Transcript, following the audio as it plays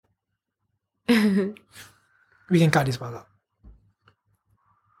We can cut this part out.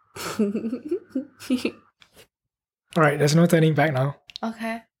 All right, there's no turning back now.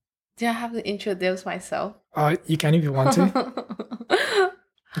 Okay. Do I have to introduce myself? You can if you want to.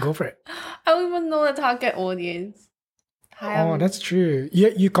 Go for it. I don't even know the target audience. Hi, That's true.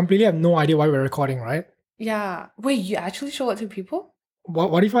 You completely have no idea why we're recording, right? Yeah. Wait, you actually show it to people?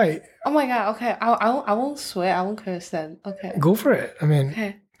 What if I... Oh my god, okay. I won't swear, I won't curse then. Okay. Go for it. I mean...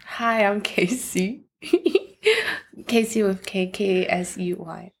 Okay. Hi, I'm Casey. Casey with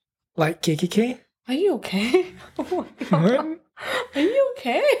KKSEY. Like KKK? Are you okay? Oh my god. What? Are you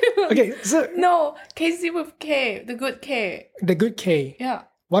okay? Okay, so... No, Casey with K, the good K. The good K. Yeah.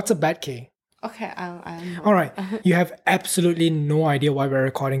 What's a bad K? Okay, I don't know. All right. You have absolutely no idea why we're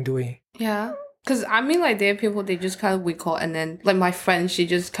recording, do we? Yeah. Because I mean, like, there are people, they just kind of record, and then, like, my friend, she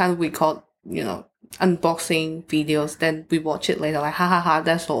just kind of record, unboxing videos, then we watch it later, like, ha ha ha,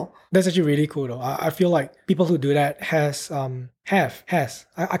 that's all. That's actually really cool though. I feel like people who do that I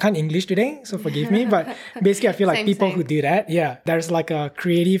can't English today, so forgive me, but basically I feel like people who do that, there's like a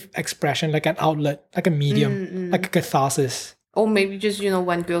creative expression, like an outlet, like a medium, like a catharsis. Or maybe just,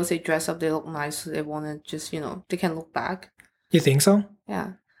 when girls, they dress up, they look nice, so they want to just, they can look back. You think so?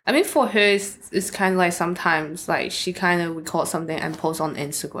 Yeah. I mean, for her, it's kind of like sometimes, like, she kind of records something and posts on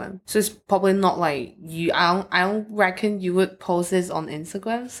Instagram. So it's probably not like you. I don't reckon you would post this on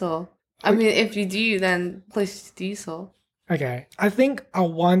Instagram. So, I mean, if you do, then please do so. Okay. I think I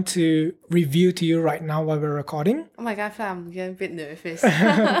want to review to you right now while we're recording. Oh my god, I feel like I'm getting a bit nervous.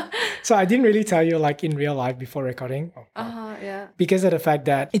 So I didn't really tell you like in real life before recording. Yeah. Because of the fact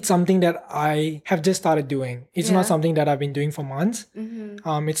that it's something that I have just started doing. It's not something that I've been doing for months.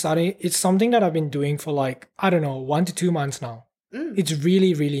 Mm-hmm. It's something that I've been doing for like, I don't know, 1 to 2 months now. It's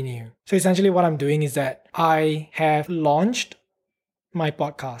really, really new. So essentially what I'm doing is that I have launched my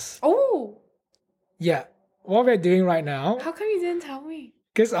podcast. Oh! Yeah. What we're doing right now. How come you didn't tell me?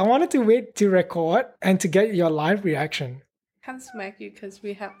 Because I wanted to wait to record and to get your live reaction. Can't smack you because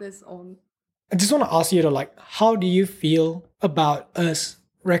we have this on. I just want to ask you how do you feel about us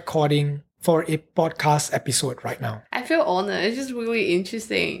recording for a podcast episode right now? I feel honored. It's just really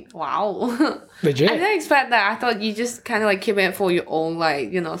interesting. Wow. Legit. I didn't expect that. I thought you just kind of like keep it for your own,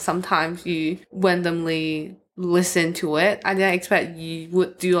 like, sometimes you randomly listen to it. I didn't expect you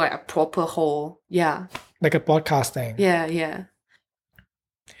would do like a proper whole, like a podcast thing. Yeah.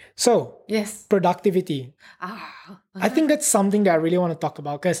 So, yes, productivity. I think that's something that I really want to talk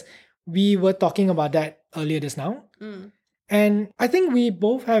about because we were talking about that earlier just now. And I think we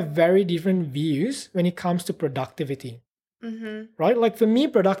both have very different views when it comes to productivity. Right? Like for me,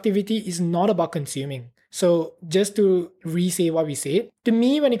 productivity is not about consuming. So just to re-say what we said, to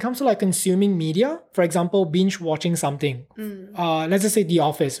me, when it comes to like consuming media, for example, binge watching something, let's just say The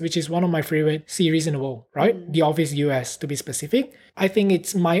Office, which is one of my favorite series in the world, right? The Office US to be specific. I think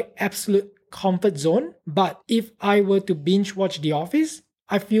it's my absolute comfort zone. But if I were to binge watch The Office,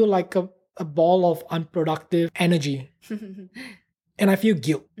 I feel like a ball of unproductive energy. And I feel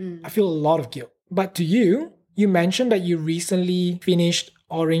guilt. I feel a lot of guilt. But to you, you mentioned that you recently finished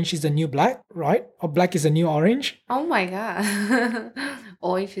Orange is the New Black, right? Or Black is the New Orange. Oh my god.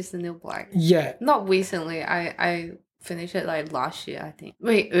 Orange is the New Black. Yeah. Not recently. I finished it like last year, I think.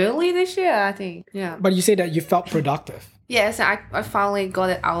 Wait, early this year, I think. Yeah. But you say that you felt productive. Yes, I finally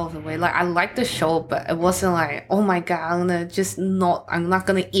got it out of the way. Like, I liked the show, but it wasn't like, oh my god, I'm not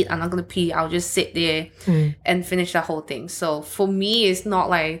gonna eat, I'm not gonna pee, I'll just sit there and finish the whole thing. So for me, it's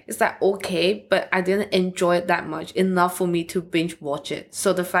like okay, but I didn't enjoy it that much, enough for me to binge watch it.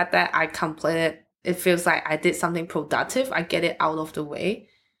 So the fact that I completed, it feels like I did something productive, I get it out of the way.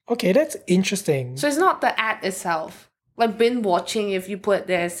 Okay, that's interesting. So it's not the act itself. Like binge watching, if you put it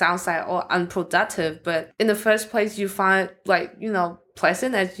there, it sounds like unproductive. But in the first place, you find like,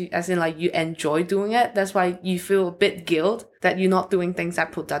 pleasant as in like you enjoy doing it. That's why you feel a bit guilt that you're not doing things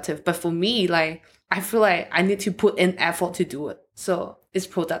that productive. But for me, like I feel like I need to put in effort to do it. So it's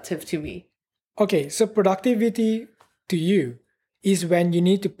productive to me. Okay, so productivity to you is when you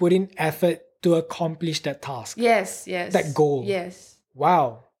need to put in effort to accomplish that task. Yes. That goal. Yes.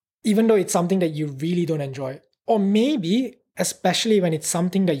 Wow. Even though it's something that you really don't enjoy. Or maybe, especially when it's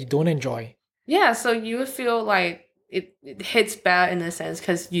something that you don't enjoy. Yeah, so you feel like it hits bad in a sense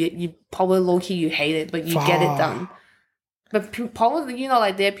because you probably low-key you hate it, but you get it done. But probably,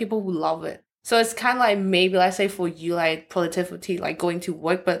 like there are people who love it. So it's kind of like maybe, let's say for you, like productivity, like going to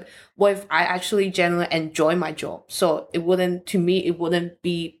work, but what if I actually genuinely enjoy my job? So it wouldn't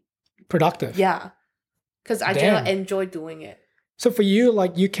be productive. Yeah, because I genuinely enjoy doing it. So for you,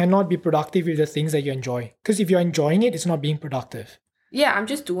 like you cannot be productive with the things that you enjoy. Because if you're enjoying it, it's not being productive. Yeah, I'm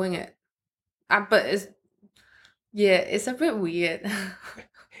just doing it. But it's a bit weird.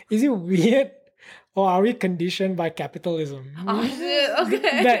 Is it weird? Or are we conditioned by capitalism? Oh shit,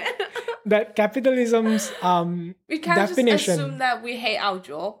 okay. that capitalism's we can't definition. just assume that we hate our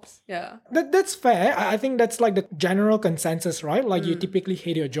jobs. Yeah. That's fair. I think that's like the general consensus, right? Like you typically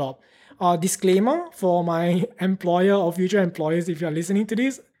hate your job. Disclaimer for my employer or future employers, if you're listening to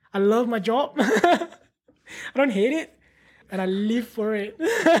this, I love my job. I don't hate it. And I live for it.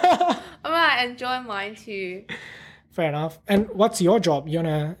 I enjoy mine too. Fair enough. And what's your job? You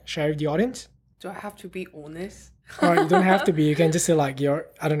wanna share with the audience? Do I have to be honest? Alright, you don't have to be. You can just say like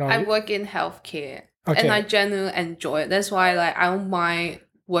I don't know. I work in healthcare. Okay. And I genuinely enjoy it. That's why like I don't mind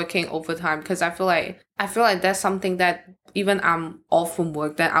working overtime because I feel like that's something that even I'm off from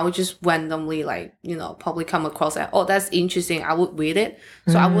work that I would just randomly like, probably come across that, oh, that's interesting. I would read it.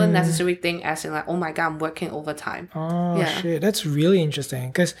 So I wouldn't necessarily think as in like, oh my God, I'm working overtime. Oh, yeah. Shit. That's really interesting.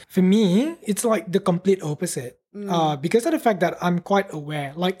 Because for me, it's like the complete opposite. Because of the fact that I'm quite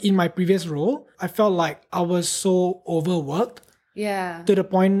aware, like in my previous role, I felt like I was so overworked. Yeah. To the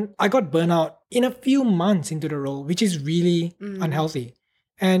point I got burnout in a few months into the role, which is really unhealthy.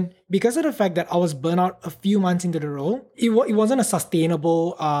 And because of the fact that I was burnt out a few months into the role, it wasn't a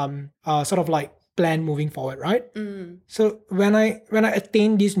sustainable sort of like plan moving forward, right? So when I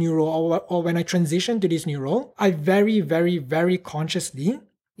attained this new role or when I transitioned to this new role, I very, very, very consciously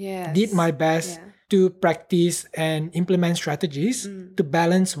did my best to practice and implement strategies to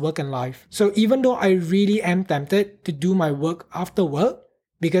balance work and life. So even though I really am tempted to do my work after work,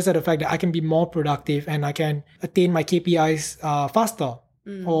 because of the fact that I can be more productive and I can attain my KPIs faster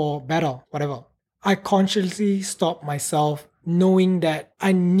or better, whatever, I consciously stop myself knowing that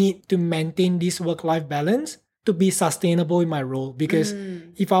I need to maintain this work-life balance to be sustainable in my role. Because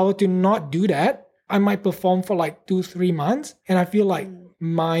if I were to not do that, I might perform for like 2-3 months and I feel like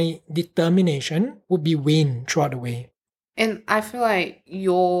my determination would be wane throughout the way. And I feel like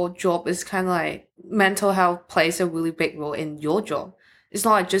your job is kind of like mental health plays a really big role in your job. It's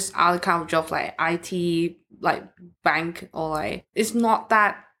not like just other kind of jobs like IT, like bank, or like it's not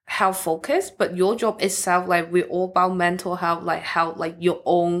that health focused, but your job itself, like we're all about mental health, like your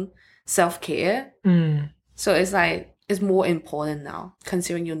own self-care. So it's like it's more important now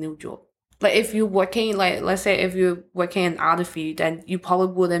considering your new job. Like if you're working, like let's say if you're working in other field, then you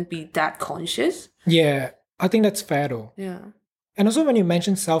probably wouldn't be that conscious. Yeah, I think that's fair though. Yeah. And also when you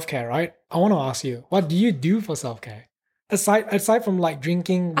mention self-care, right? I want to ask you, what do you do for self-care? Aside from like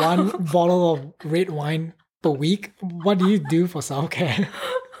drinking one bottle of red wine per week, what do you do for self-care?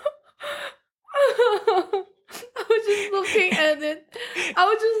 I was just looking at it.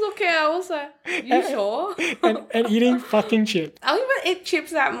 I was like, you sure? and eating fucking chips. I don't even eat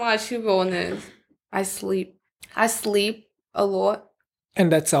chips that much, to be honest. I sleep a lot.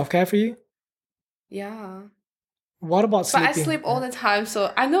 And that's self-care for you? Yeah. What about sleeping? But I sleep all the time,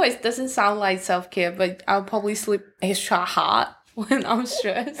 so I know it doesn't sound like self-care, but I'll probably sleep extra hard when I'm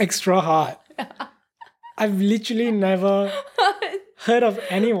stressed. Extra hard? Yeah. I've literally never heard of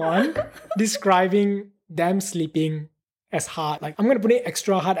anyone describing them sleeping as hard. Like, I'm going to put in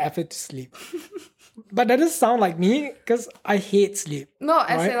extra hard effort to sleep. But that doesn't sound like me because I hate sleep. No,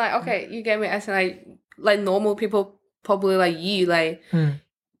 as in like, okay, you get me, as in like normal people, probably like you, like,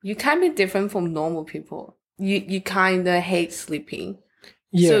 you can't be different from normal people. You kind of hate sleeping.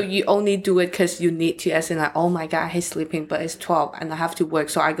 Yeah. So you only do it because you need to, as in like, oh my God, I hate sleeping, but it's 12 and I have to work,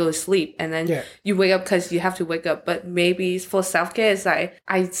 so I go to sleep. And then you wake up because you have to wake up. But maybe for self-care, it's like,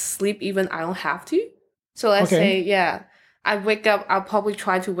 I sleep even I don't have to. So let's say, I wake up, I'll probably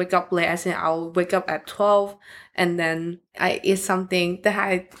try to wake up late, as in I'll wake up at 12 and then I eat something, then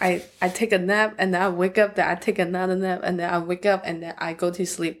I take a nap, and then I wake up, then I take another nap, and then I wake up and then I go to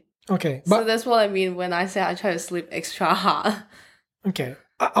sleep. Okay. So that's what I mean when I say I try to sleep extra hard. Okay.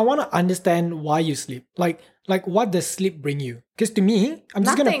 I want to understand why you sleep. Like what does sleep bring you? Because to me, I'm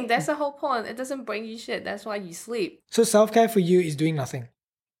just nothing. That's the whole point. It doesn't bring you shit. That's why you sleep. So self-care for you is doing nothing?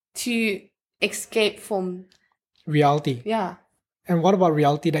 To escape from reality. Yeah. And what about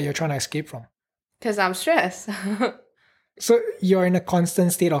reality that you're trying to escape from? Because I'm stressed. So you're in a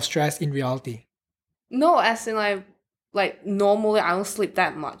constant state of stress in reality? No, as in like normally I don't sleep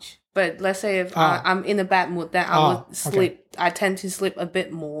that much. But let's say if I'm in a bad mood, then I would sleep. Okay. I tend to sleep a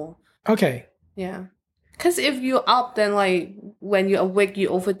bit more. Okay. Yeah. Because if you're up, then like when you're awake, you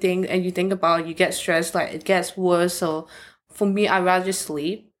overthink and you think about it, you get stressed, like it gets worse. So for me, I'd rather just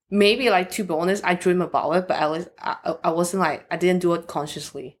sleep. Maybe like, to be honest, I dream about it, but at least I wasn't like, I didn't do it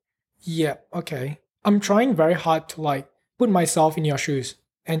consciously. Yeah, okay. I'm trying very hard to like put myself in your shoes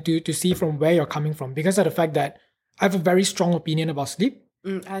and to see from where you're coming from, because of the fact that I have a very strong opinion about sleep.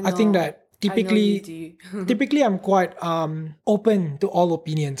 I think that typically typically I'm quite open to all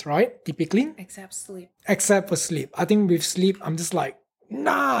opinions, right? Typically. Except sleep. Except for sleep. I think with sleep, I'm just like,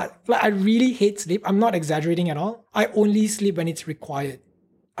 nah. Like I really hate sleep. I'm not exaggerating at all. I only sleep when it's required.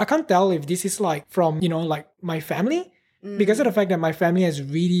 I can't tell if this is like from, like my family, because of the fact that my family has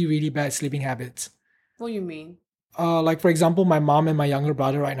really, really bad sleeping habits. What do you mean? Like for example, my mom and my younger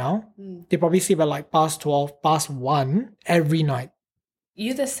brother right now, they probably sleep at like past 12, past 1 every night.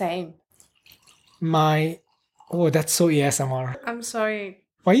 You the same. Oh, that's so ASMR. I'm sorry.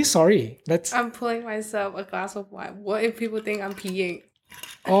 Why are you sorry? I'm pouring myself a glass of wine. What if people think I'm peeing?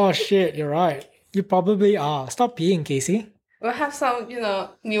 Oh shit, you're right. You probably are. Stop peeing, Casey. We'll have some,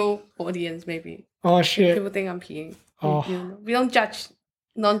 new audience maybe. Oh shit. People think I'm peeing. Oh. We don't judge.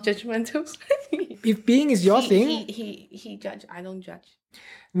 Non-judgmental. If peeing is your thing... He judge. I don't judge.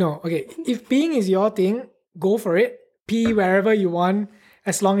 No, okay. If peeing is your thing, go for it. Pee wherever you want,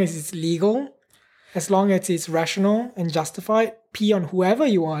 as long as it's legal, as long as it's rational and justified. Pee on whoever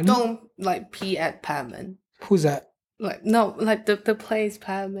you want. Don't, pee at Parliament. Who's that? The place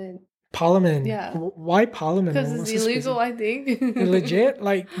Parliament. Parliament? Yeah. Why Parliament? Because it's illegal, I think. Legit?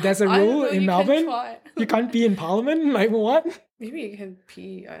 Like, there's a rule in Melbourne? You can't pee in Parliament? Like, what? Maybe you can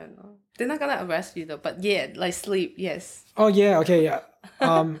pee, I don't know. They're not gonna arrest you though, but yeah, sleep, yes. Oh, yeah, okay, yeah.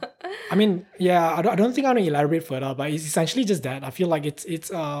 I mean, yeah, I don't think I want to elaborate further, but it's essentially just that. I feel like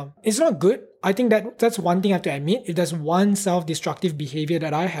it's not good. I think that's one thing I have to admit. If there's one self-destructive behavior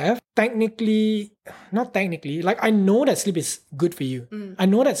that I have, not technically, like I know that sleep is good for you. I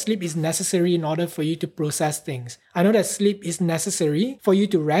know that sleep is necessary in order for you to process things. I know that sleep is necessary for you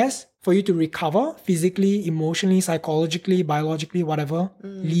to rest, for you to recover physically, emotionally, psychologically, biologically, whatever.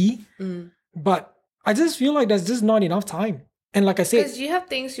 But I just feel like there's just not enough time. And like I said, because you have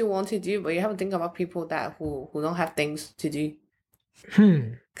things you want to do, but you have to think about people who don't have things to do.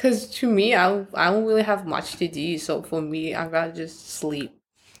 Because to me, I don't really have much to do. So for me, I gotta just sleep.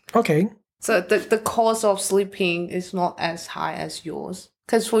 Okay. So the cost of sleeping is not as high as yours.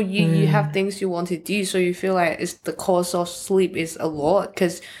 Because for you, you have things you want to do, so you feel like the cost of sleep is a lot.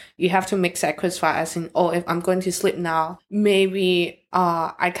 Because you have to make sacrifice. In if I'm going to sleep now, maybe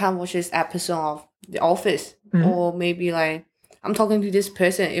I can't watch this episode of The Office, or maybe I'm talking to this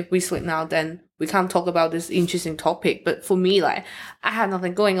person. If we sleep now, then we can't talk about this interesting topic. But for me, I have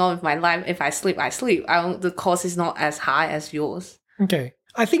nothing going on with my life. If I sleep, I sleep. The cost is not as high as yours. Okay.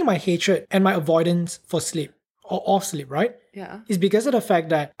 I think my hatred and my avoidance for sleep, or off sleep, right? Yeah. Is because of the fact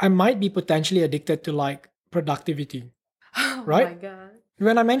that I might be potentially addicted to productivity. Right? Oh my God.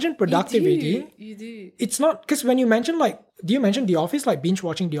 When I mention productivity, you do. It's not because when you mention do you mention The Office, binge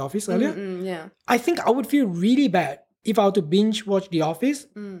watching The Office earlier? Yeah. I think I would feel really bad if I were to binge watch The Office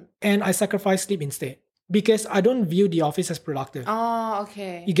and I sacrifice sleep instead, because I don't view The Office as productive. Oh,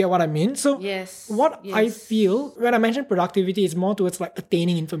 okay. You get what I mean? So yes. I feel when I mention productivity is more towards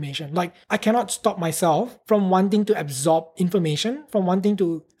attaining information. I cannot stop myself from wanting to absorb information, from wanting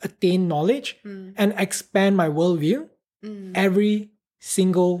to attain knowledge and expand my worldview every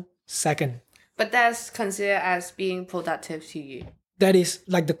single second. But that's considered as being productive to you. That is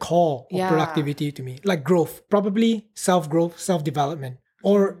the core of productivity to me. Growth, probably self-growth, self-development.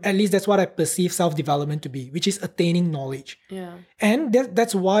 Or at least that's what I perceive self-development to be, which is attaining knowledge. Yeah. And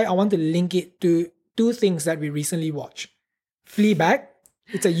that's why I want to link it to two things that we recently watched. Fleabag,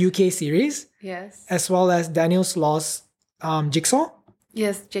 it's a UK series. Yes. As well as Daniel Slaw's Jigsaw.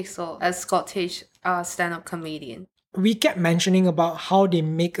 Yes, Jigsaw, a Scottish stand-up comedian. We kept mentioning about how they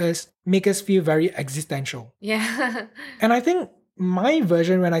make us feel very existential. Yeah. And I think my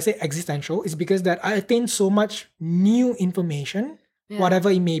version when I say existential is because that I attain so much new information, whatever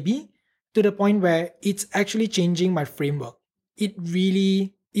it may be, to the point where it's actually changing my framework. It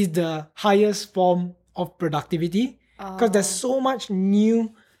really is the highest form of productivity because there's so much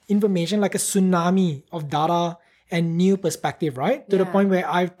new information, like a tsunami of data and new perspective, right? To the point where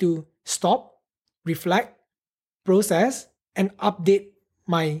I have to stop, reflect, process, and update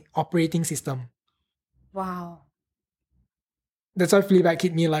my operating system. Wow. That's why Fleabag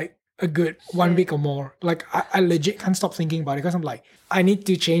hit me a good 1 week or more. I legit can't stop thinking about it because I'm I need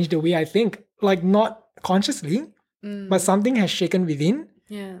to change the way I think. Not consciously, but something has shaken within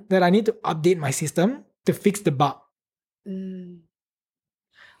that I need to update my system to fix the bug.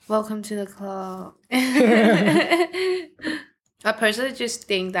 Welcome to the club. I personally just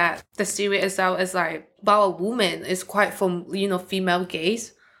think that the series itself is about a woman. It's quite from, female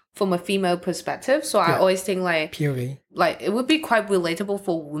gaze, from a female perspective. So I always think POV. It would be quite relatable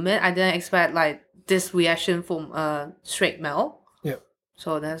for women. I didn't expect this reaction from a straight male. Yeah.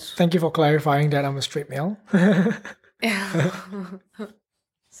 So that's... Thank you for clarifying that I'm a straight male. Yeah.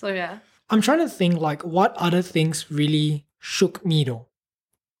 So yeah. I'm trying to think like what other things really shook me though.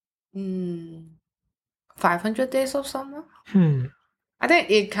 500 Days of Summer? Hmm. I think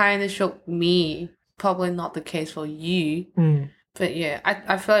it kind of shook me. Probably not the case for you. But yeah,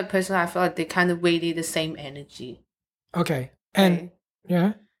 I feel like personally, I feel like they kind of weighted the same energy. Okay. And Right?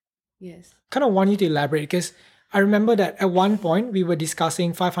 yeah, Yes. kind of want you to elaborate because I remember that at one point we were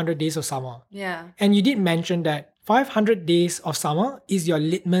discussing 500 Days of Summer. Yeah. And you did mention that 500 Days of Summer is your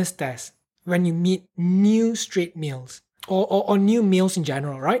litmus test when you meet new straight males or new males in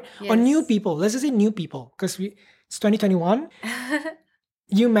general, right? Or new Yes. people. Let's just say new people because it's 2021.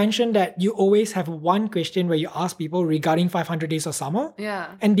 You mentioned that you always have one question where you ask people regarding 500 Days of Summer.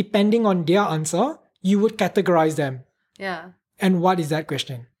 Yeah. And depending on their answer, you would categorize them. Yeah. And what is that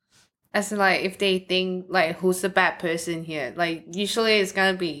question? As in, like, if they think, like, who's the bad person here? Like, usually it's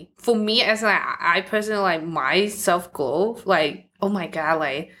gonna be, for me, as like, I personally, like, my self-goal, like, oh my God,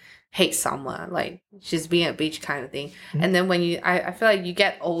 like, hate summer, like, just being a bitch kind of thing. Mm-hmm. And then when I feel like you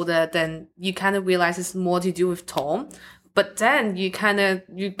get older, then you kind of realize it's more to do with Tom. But then you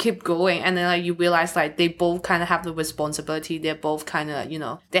keep going and then like you realize like they both kind of have the responsibility. They're both kind of,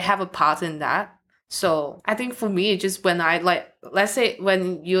 they have a part in that. So I think for me, just when I like, let's say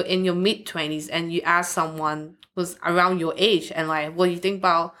when you're in your mid-20s and you ask someone who's around your age and like, what do you think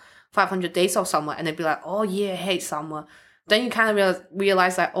about 500 Days of Summer? And they'd be like, oh yeah, I hate summer. Then you kind of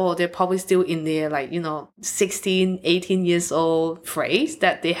realize like, oh, they're probably still in their like, 16, 18 years old phrase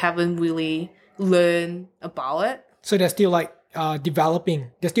that they haven't really learned about it. So they're still like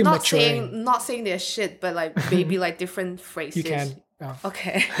developing. They're still maturing. Not saying they're shit, but like maybe like different phrases. You can. Oh.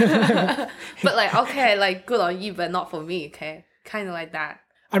 Okay. But like, okay, like good on you, but not for me, okay? Kind of like that.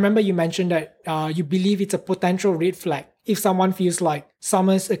 I remember you mentioned that you believe it's a potential red flag if someone feels like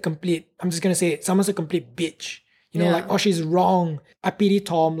Summer's a complete bitch. Like, oh, she's wrong. I pity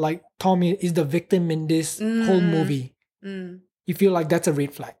Tom. Like, Tom is the victim in this whole movie. You feel like that's a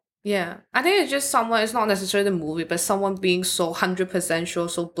red flag. Yeah. I think it's just someone, it's not necessarily the movie, but someone being so 100% sure,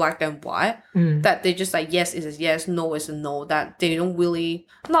 so black and white, that they just like, yes is a yes, no is a no, that they don't really,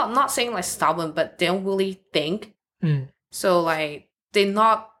 not saying like stubborn, but they don't really think. So like, they're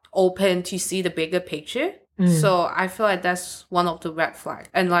not open to see the bigger picture. So I feel like that's one of the red flags.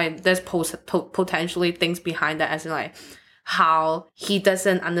 And like, there's potentially things behind that, as in like, how he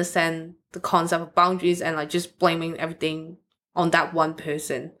doesn't understand the concept of boundaries and like just blaming everything on that one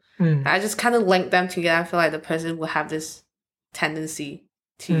person. I just kind of link them together. I feel like the person will have this tendency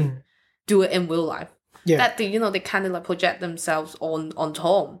to do it in real life. Yeah. That they, they kind of like project themselves on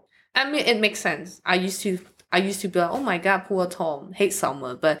Tom. I mean, it makes sense. I used to be like, oh my God, poor Tom, hate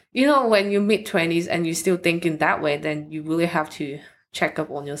summer. But when you're mid-20s and you're still thinking that way, then you really have to check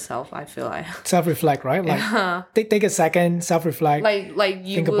up on yourself, I feel like. Self-reflect, right? Like take a second, self-reflect. Like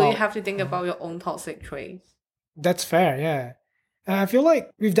you really have to think about your own toxic traits. That's fair, yeah. And I feel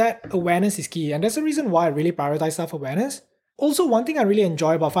like with that, awareness is key. And that's the reason why I really prioritize self-awareness. Also, one thing I really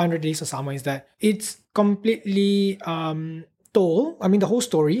enjoy about 500 Days of Summer is that it's completely told. I mean, the whole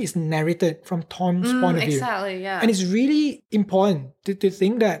story is narrated from Tom's point of view. Exactly, yeah. And it's really important to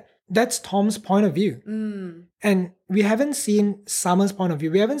think that that's Tom's point of view. And we haven't seen Summer's point of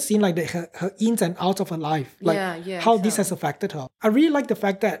view. We haven't seen like her ins and outs of her life. Like how this has affected her. I really like the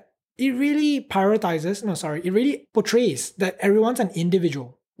fact that it really it really portrays that everyone's an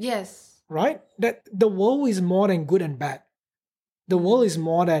individual. Yes. Right? That the world is more than good and bad. The world is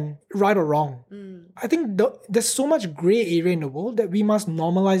more than right or wrong. I think there's so much gray area in the world that we must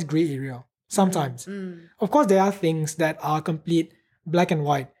normalize gray area sometimes. Of course, there are things that are complete black and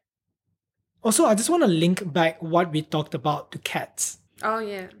white. Also, I just want to link back what we talked about to cats. Oh,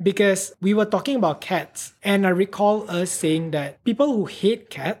 yeah. Because we were talking about cats, and I recall us saying that people who hate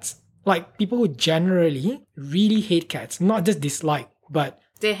cats, like people who generally really hate cats, not just dislike, but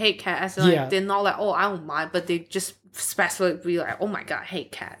they hate cats. As like, they're not like, oh, I don't mind, but they just specifically like, oh my God, I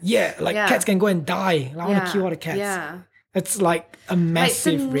hate cats. Yeah, like cats can go and die. I want to kill all the cats. Yeah. It's like a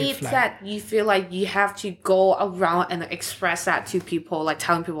massive red flag. That you feel like you have to go around and express that to people, like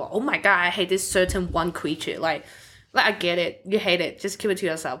telling people, oh my God, I hate this certain one creature. Like I get it. You hate it. Just keep it to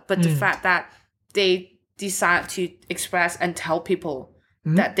yourself. But the fact that they decide to express and tell people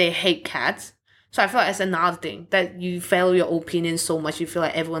that they hate cats. So I feel like it's another thing that you value your opinion so much. You feel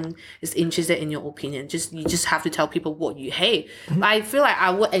like everyone is interested in your opinion. You just have to tell people what you hate. I feel like I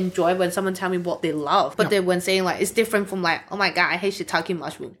would enjoy when someone tell me what they love. But then when saying like, it's different from like, oh my God, I hate shiitake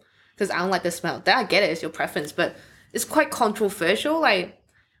mushroom because I don't like the smell. Then I get it. It's your preference. But it's quite controversial. Like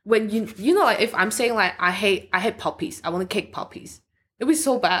when like if I'm saying like, I hate puppies. I want to kick puppies. It'd be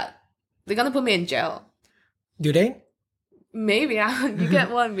so bad. They're going to put me in jail. Do they? Maybe you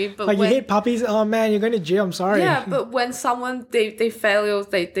get what I mean. But like when, you hate puppies, oh man, you're going to jail, I'm sorry. yeah, but when someone they fail,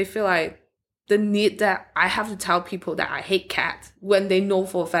 they feel like the need that I have to tell people that I hate cats when they know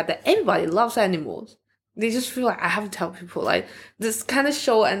for a fact that everybody loves animals. They just feel like I have to tell people, like, this kind of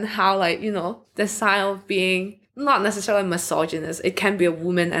show and how, like, you know, the sign of being not necessarily misogynist. It can be a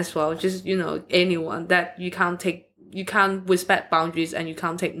woman as well, just, you know, anyone that you can't respect boundaries and you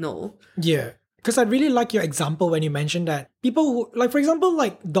can't take no. Yeah. Because I really like your example when you mentioned that people who, like, for example,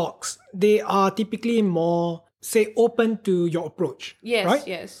 like dogs, they are typically more, say, open to your approach. Yes, right?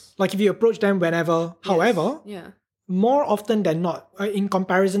 yes. Like if you approach them whenever. Yes. However, more often than not, in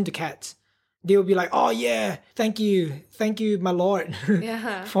comparison to cats, they will be like, oh yeah, thank you, my lord,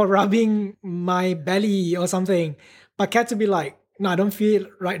 for rubbing my belly or something. But cats will be like, no, I don't feel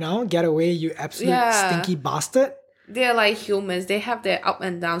it right now. Get away, you absolute stinky bastard. They're like humans. They have their up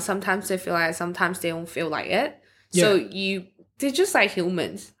and down. Sometimes they feel like it, sometimes they don't feel like it. So they're just like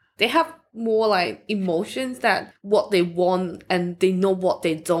humans. They have more like emotions that what they want and they know what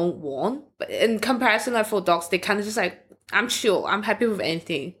they don't want. But in comparison, like for dogs, they kind of just like, I'm chill. I'm happy with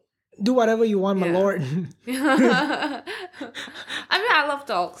anything. Do whatever you want, my lord. I mean, I love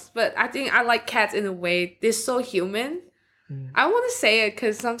dogs, but I think I like cats in a way. They're so human. I want to say it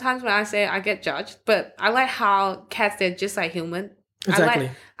because sometimes when I say it, I get judged. But I like how cats, they're just like human. Exactly.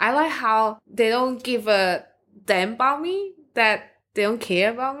 I like how they don't give a damn about me, that they don't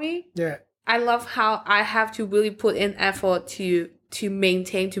care about me. Yeah. I love how I have to really put in effort to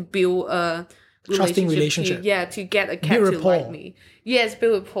maintain, to build a trusting relationship. To get a cat to like me. Yes,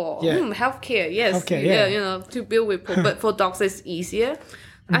 build rapport. Yeah. Healthcare. Yes. Healthcare, yeah. You know, to build rapport. But for dogs, it's easier.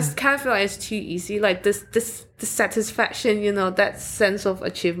 I kind of feel like it's too easy. Like this satisfaction, you know, that sense of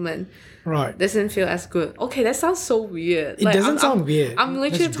achievement. Right. Doesn't feel as good. Okay, that sounds so weird. It doesn't sound weird. I'm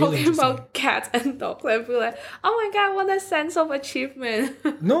literally That's really talking about cats and dogs. I feel like, oh my god, what a sense of achievement.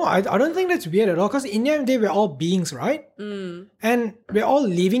 No, I don't think that's weird at all. Because in the end of the day, we're all beings, right? And we're all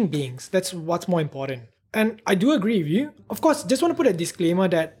living beings. That's what's more important. And I do agree with you. Of course, just want to put a disclaimer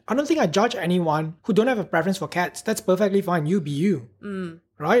that I don't think I judge anyone who don't have a preference for cats. That's perfectly fine. You be you.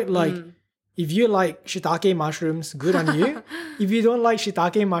 Right? Like, if you like shiitake mushrooms, good on you. If you don't like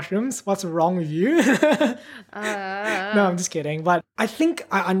shiitake mushrooms, what's wrong with you? No, I'm just kidding. But I think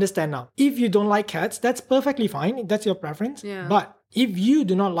I understand now. If you don't like cats, that's perfectly fine. That's your preference. Yeah. But if you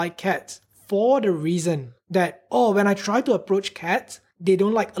do not like cats for the reason that, oh, when I try to approach cats, they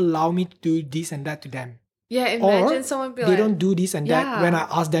don't like allow me to do this and that to them. Yeah, imagine or someone be they like, don't do this and that when I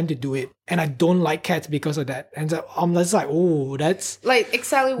ask them to do it. And I don't like cats because of that. And so I'm just like, oh, that's... like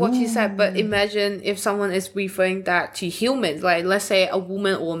exactly what you said. But imagine if someone is referring that to humans, like let's say a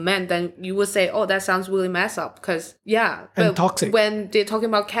woman or a man, then you would say, oh, that sounds really messed up. Because, but and toxic. When they're talking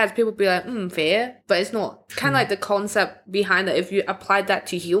about cats, people be like, fair. But it's not. Kind of like the concept behind it. If you apply that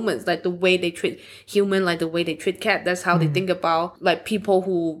to humans, like the way they treat human, like the way they treat cat, that's how they think about like people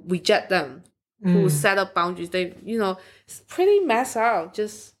who reject them. Who set up boundaries. They, you know, it's pretty messed up.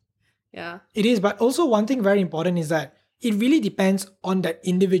 Just, It is, but also one thing very important is that it really depends on that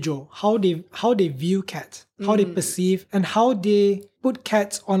individual, how they view cats, how they perceive, and how they put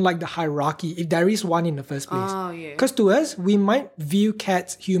cats on like the hierarchy, if there is one in the first place. Oh, yeah. Because to us, we might view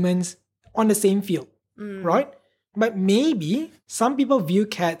cats, humans, on the same field, right? But maybe some people view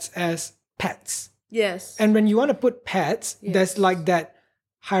cats as pets. Yes. And when you want to put pets, there's like that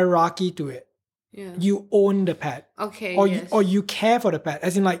hierarchy to it. Yeah. You own the pet. Okay. Or you care for the pet.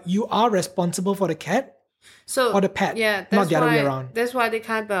 As in like you are responsible for the cat or the pet. Yeah. Not the other way around. That's why they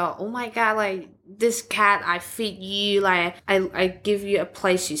kind of go, oh my god, like this cat, I feed you, like I give you a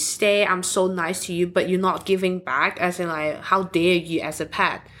place to stay, I'm so nice to you, but you're not giving back, as in like, how dare you as a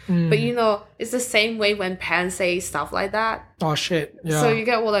pet. But you know, it's the same way when parents say stuff like that. Oh shit. Yeah. So you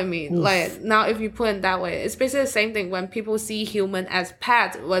get what I mean? Oof. Like now if you put it that way, it's basically the same thing when people see human as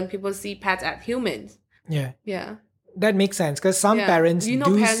pets, when people see pets as humans. Yeah. Yeah. That makes sense because some parents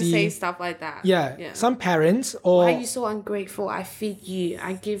parents say stuff like that. Yeah. Some parents or... why are you so ungrateful? I feed you,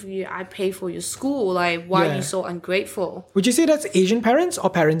 I give you, I pay for your school. Like, why are you so ungrateful? Would you say that's Asian parents or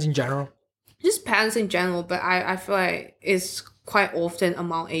parents in general? Just parents in general, but I feel like it's quite often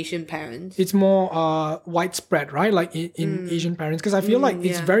among Asian parents. It's more widespread, right? Like in Asian parents, because I feel like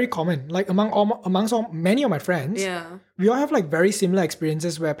it's very common. Like amongst many of my friends, we all have like very similar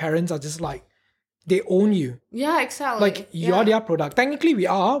experiences where parents are just like, they own you. Yeah, exactly. Like you're their product. Technically, we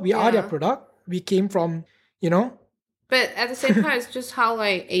are their product. We came from, But at the same time, it's just how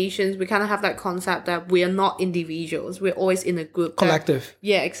like Asians, we kind of have that concept that we are not individuals. We're always in a group. Collective.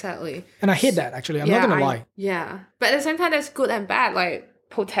 Yeah, exactly. And I hate that actually. I'm not gonna lie. Yeah. But at the same time, that's good and bad. Like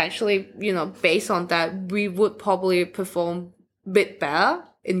potentially, based on that, we would probably perform a bit better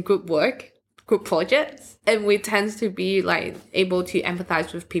in group work, group projects. And we tend to be like able to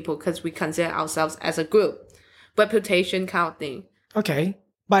empathize with people because we consider ourselves as a group. Reputation kind of thing. Okay.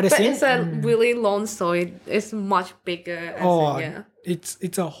 But it's a really long story. It's much bigger.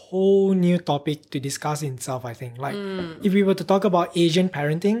 It's a whole new topic to discuss in itself, I think. Like, if we were to talk about Asian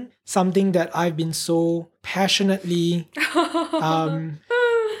parenting, something that I've been so passionately...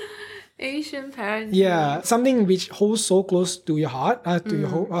 Asian parenting. Yeah, something which holds so close to your heart, to your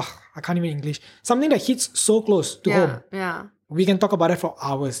home. I can't even English. Something that hits so close to home. Yeah. We can talk about it for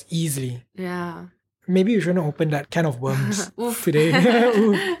hours easily. Yeah. Maybe we shouldn't open that can of worms today.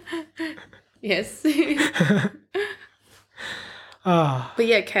 Yes. But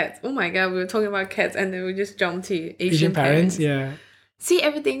yeah, cats. Oh my god, we were talking about cats and then we just jumped to Asian parents. Yeah. See,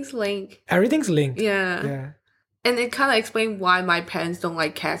 everything's linked. Everything's linked. Yeah. And it kind of explains why my parents don't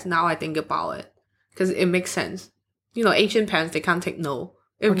like cats now I think about it. Because it makes sense. Asian parents, they can't take no.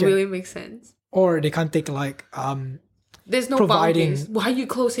 It really makes sense. Or they can't take like... There's no boundaries. Why are you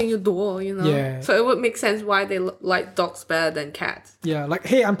closing your door, Yeah. So it would make sense why they like dogs better than cats. Yeah, like,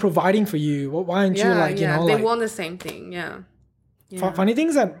 hey, I'm providing for you. Why aren't you like, they want the same thing, yeah. Funny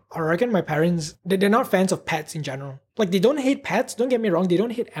things that I reckon my parents, they're not fans of pets in general. Like, they don't hate pets, don't get me wrong, they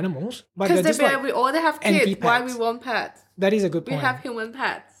don't hate animals. But they're just like we already have kids, why we want pets? That is a good point. We have human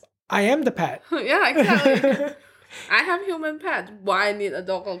pets. I am the pet. Yeah, exactly. I have human pets. Why I need a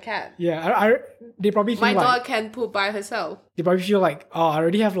dog or cat? Yeah, they probably feel my dog can poop by herself. They probably feel like, oh, I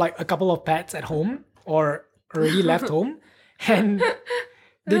already have like a couple of pets at home or already left home, and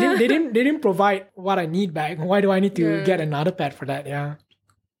they didn't provide what I need back. Why do I need to get another pet for that? Yeah.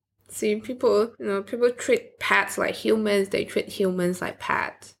 See, people treat pets like humans. They treat humans like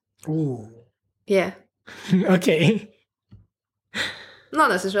pets. Ooh. Yeah. Okay. Not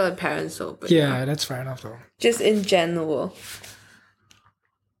necessarily parents, though. But yeah, that's fair enough, though. Just in general.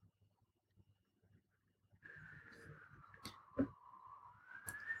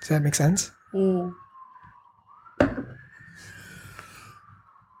 Does that make sense? Mm.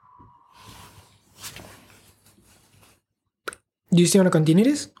 Do you still want to continue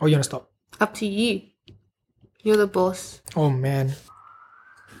this or you want to stop? Up to you. You're the boss. Oh man.